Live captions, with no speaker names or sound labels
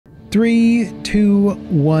3, 2,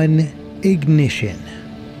 1, ignition.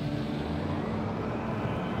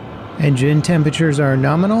 Engine temperatures are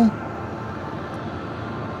nominal.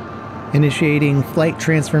 Initiating flight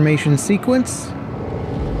transformation sequence.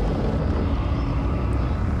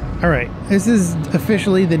 Alright, this is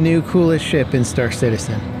officially the new coolest ship in Star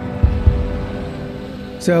Citizen.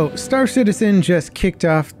 So, Star Citizen just kicked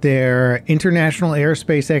off their International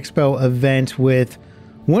Aerospace Expo event with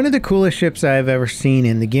one of the coolest ships I've ever seen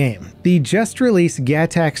in the game. The just released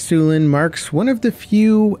Gatax Syulen marks one of the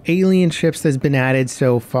few alien ships that's been added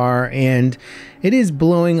so far, and it is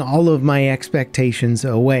blowing all of my expectations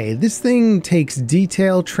away. This thing takes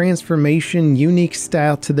detail, transformation, unique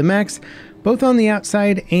style to the max, both on the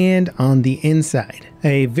outside and on the inside.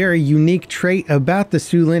 A very unique trait about the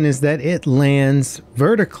Syulen is that it lands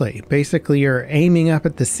vertically. Basically, you're aiming up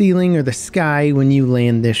at the ceiling or the sky when you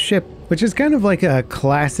land this ship, which is kind of like a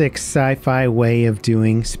classic sci-fi way of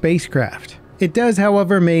doing spacecraft. It does,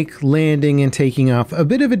 however, make landing and taking off a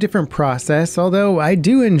bit of a different process, although I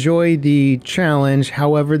do enjoy the challenge.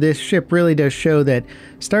 However, this ship really does show that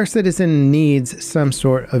Star Citizen needs some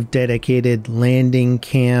sort of dedicated landing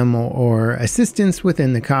cam or assistance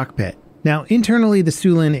within the cockpit. Now, internally, the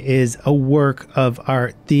Syulen is a work of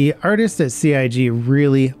art. The artist at CIG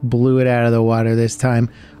really blew it out of the water this time.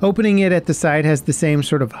 Opening it at the side has the same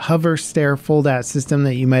sort of hover stair fold-out system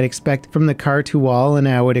that you might expect from the Car-to-Wall, and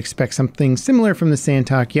I would expect something similar from the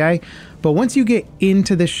Santok Yai. But once you get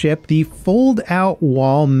into the ship, the fold-out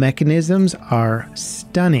wall mechanisms are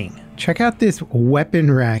stunning. Check out this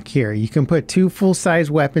weapon rack here. You can put 2 full-size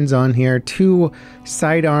weapons on here, 2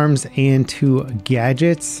 sidearms, and 2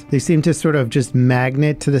 gadgets. They seem to sort of just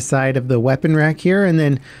magnet to the side of the weapon rack here, and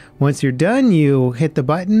then once you're done, you hit the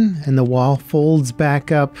button and the wall folds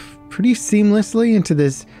back up pretty seamlessly into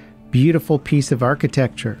this beautiful piece of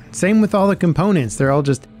architecture. Same with all the components. They're all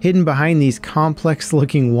just hidden behind these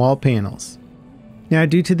complex-looking wall panels. Now,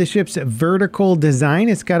 due to the ship's vertical design,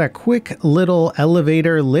 it's got a quick little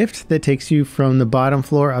elevator lift that takes you from the bottom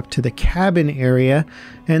floor up to the cabin area.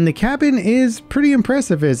 And the cabin is pretty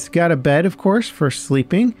impressive. It's got a bed, of course, for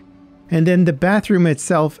sleeping. And then the bathroom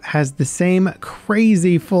itself has the same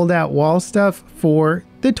crazy fold-out wall stuff for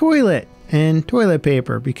the toilet and toilet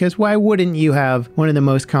paper, because why wouldn't you have one of the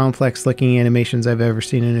most complex looking animations I've ever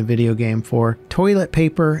seen in a video game for toilet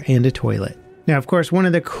paper and a toilet. Now, of course, one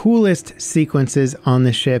of the coolest sequences on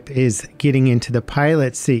the ship is getting into the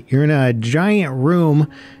pilot seat. You're in a giant room,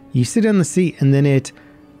 you sit on the seat, and then it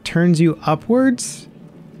turns you upwards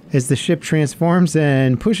as the ship transforms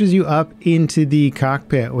and pushes you up into the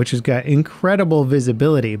cockpit, which has got incredible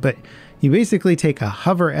visibility. But you basically take a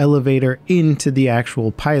hover elevator into the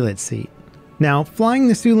actual pilot seat. Now, flying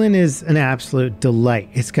the Syulen is an absolute delight.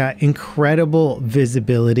 It's got incredible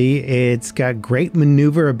visibility, it's got great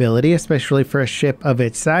maneuverability, especially for a ship of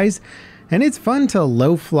its size, and it's fun to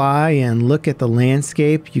low fly and look at the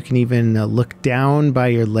landscape. You can even look down by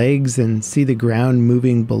your legs and see the ground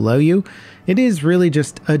moving below you. It is really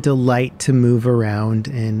just a delight to move around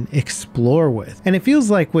and explore with. And it feels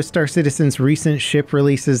like with Star Citizen's recent ship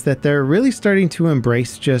releases that they're really starting to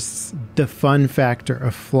embrace just the fun factor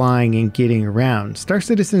of flying and getting around. Star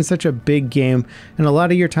Citizen's such a big game, and a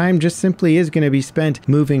lot of your time just simply is going to be spent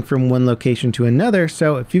moving from one location to another.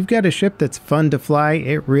 So if you've got a ship that's fun to fly,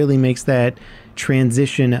 it really makes that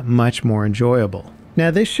transition much more enjoyable. Now,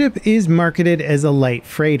 this ship is marketed as a light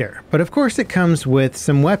freighter, but of course it comes with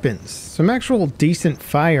some weapons, some actual decent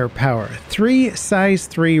firepower. 3 size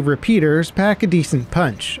 3 repeaters pack a decent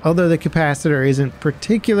punch. Although the capacitor isn't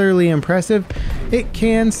particularly impressive, it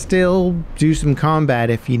can still do some combat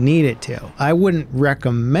if you need it to. I wouldn't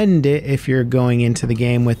recommend it if you're going into the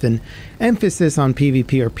game with an emphasis on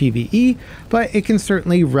PvP or PvE, but it can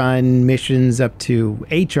certainly run missions up to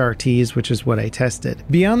HRTs, which is what I tested.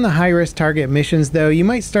 Beyond the high-risk target missions, though, you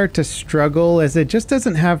might start to struggle as it just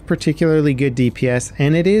doesn't have particularly good DPS,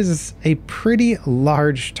 and it is a pretty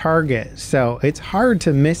large target, so it's hard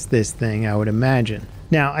to miss this thing, I would imagine.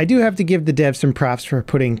 Now, I do have to give the devs some props for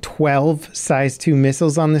putting 12 size 2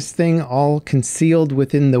 missiles on this thing, all concealed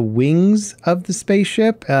within the wings of the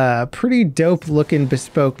spaceship. Pretty dope looking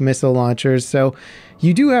bespoke missile launchers, so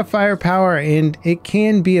you do have firepower, and it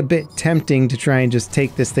can be a bit tempting to try and just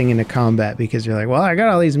take this thing into combat because you're like, well, I got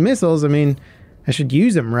all these missiles, I mean, I should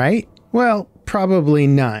use them, right? Well, probably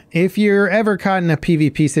not. If you're ever caught in a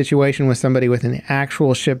PvP situation with somebody with an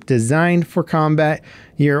actual ship designed for combat,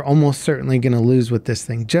 you're almost certainly going to lose with this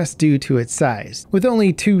thing just due to its size. With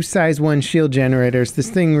only 2 size 1 shield generators, this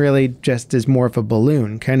thing really just is more of a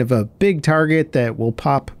balloon, kind of a big target that will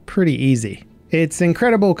pop pretty easy. Its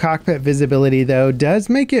incredible cockpit visibility, though, does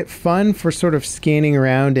make it fun for sort of scanning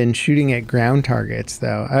around and shooting at ground targets,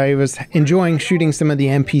 though. I was enjoying shooting some of the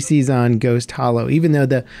NPCs on Ghost Hollow. Even though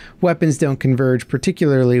the weapons don't converge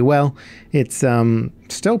particularly well, it's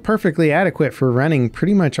still perfectly adequate for running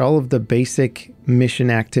pretty much all of the basic mission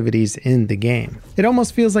activities in the game. It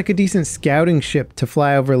almost feels like a decent scouting ship to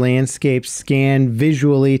fly over landscapes, scan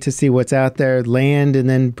visually to see what's out there, land, and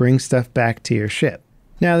then bring stuff back to your ship.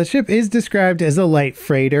 Now, the ship is described as a light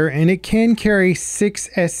freighter, and it can carry 6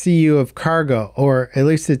 SCU of cargo, or at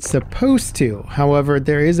least it's supposed to. However,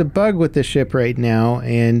 there is a bug with the ship right now,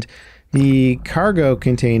 and the cargo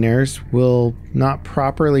containers will not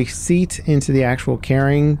properly seat into the actual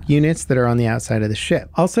carrying units that are on the outside of the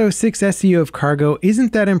ship. Also, 6 SCU of cargo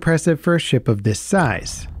isn't that impressive for a ship of this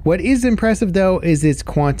size. What is impressive, though, is its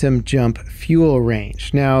quantum jump fuel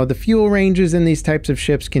range. Now, the fuel ranges in these types of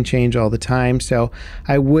ships can change all the time, so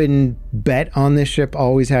I wouldn't bet on this ship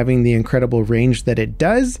always having the incredible range that it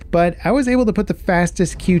does, but I was able to put the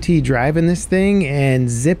fastest QT drive in this thing and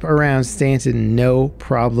zip around Stanton no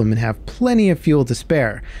problem and have plenty of fuel to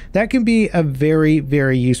spare. That can be a very,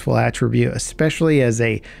 very useful attribute, especially as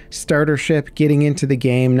a starter ship. Getting into the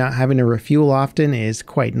game, not having to refuel often is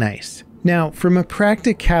quite nice. Now, from a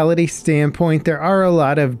practicality standpoint, there are a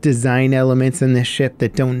lot of design elements in this ship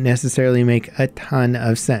that don't necessarily make a ton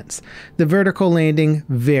of sense. The vertical landing,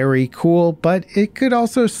 very cool, but it could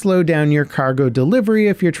also slow down your cargo delivery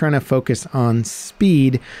if you're trying to focus on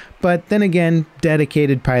speed. But then again,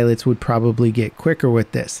 dedicated pilots would probably get quicker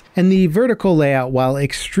with this. And the vertical layout, while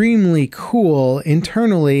extremely cool,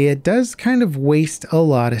 internally it does kind of waste a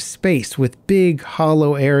lot of space with big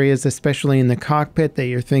hollow areas, especially in the cockpit, that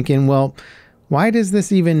you're thinking, well, why does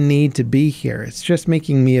this even need to be here? It's just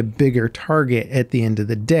making me a bigger target at the end of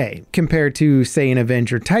the day. Compared to, say, an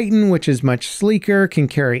Avenger Titan, which is much sleeker, can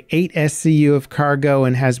carry 8 SCU of cargo,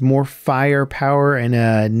 and has more firepower and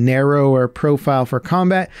a narrower profile for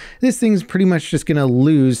combat, this thing's pretty much just going to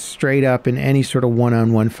lose straight up in any sort of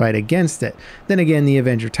one-on-one fight against it. Then again, the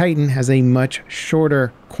Avenger Titan has a much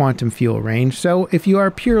shorter quantum fuel range, so if you are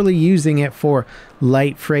purely using it for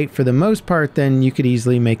light freight for the most part, then you could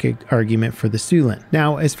easily make an argument for the Syulen.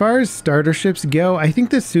 Now, as far as starter ships go, I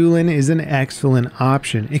think the Syulen is an excellent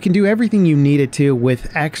option. It can do everything you need it to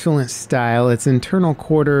with excellent style. Its internal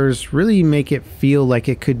quarters really make it feel like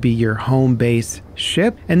it could be your home base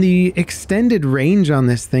ship, and the extended range on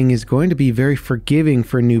this thing is going to be very forgiving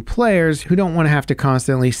for new players who don't want to have to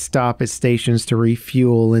constantly stop at stations to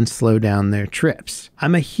refuel and slow down their trips.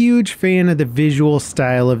 I'm a huge fan of the visual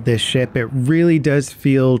style of this ship. It really does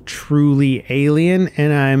feel truly alien,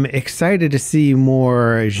 and I'm excited to see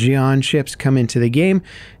more Xi'an ships come into the game,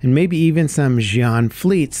 and maybe even some Xi'an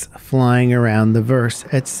fleets flying around the verse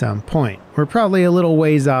at some point. We're probably a little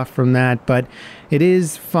ways off from that, but it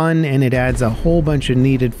is fun and it adds a whole bunch of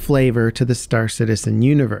needed flavor to the Star Citizen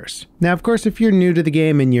universe. Now, of course, if you're new to the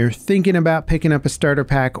game and you're thinking about picking up a starter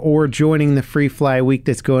pack or joining the free fly week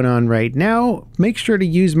that's going on right now, make sure to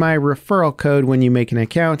use my referral code when you make an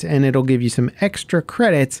account, and it'll give you some extra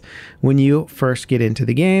credits when you first get into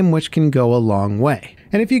the game, which can go a long way.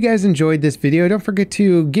 And if you guys enjoyed this video, don't forget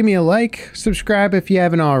to give me a like, subscribe if you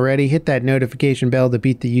haven't already, hit that notification bell to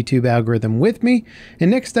beat the YouTube algorithm with me.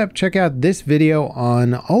 And next up, check out this video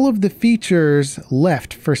on all of the features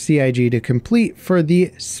left for CIG to complete for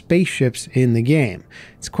the spaceships in the game.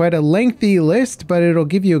 It's quite a lengthy list, but it'll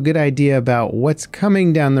give you a good idea about what's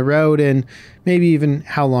coming down the road and maybe even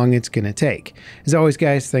how long it's going to take. As always,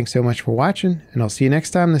 guys, thanks so much for watching, and I'll see you next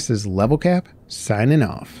time. This is Level Cap, signing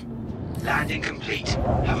off. Landing complete.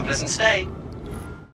 Have a pleasant stay.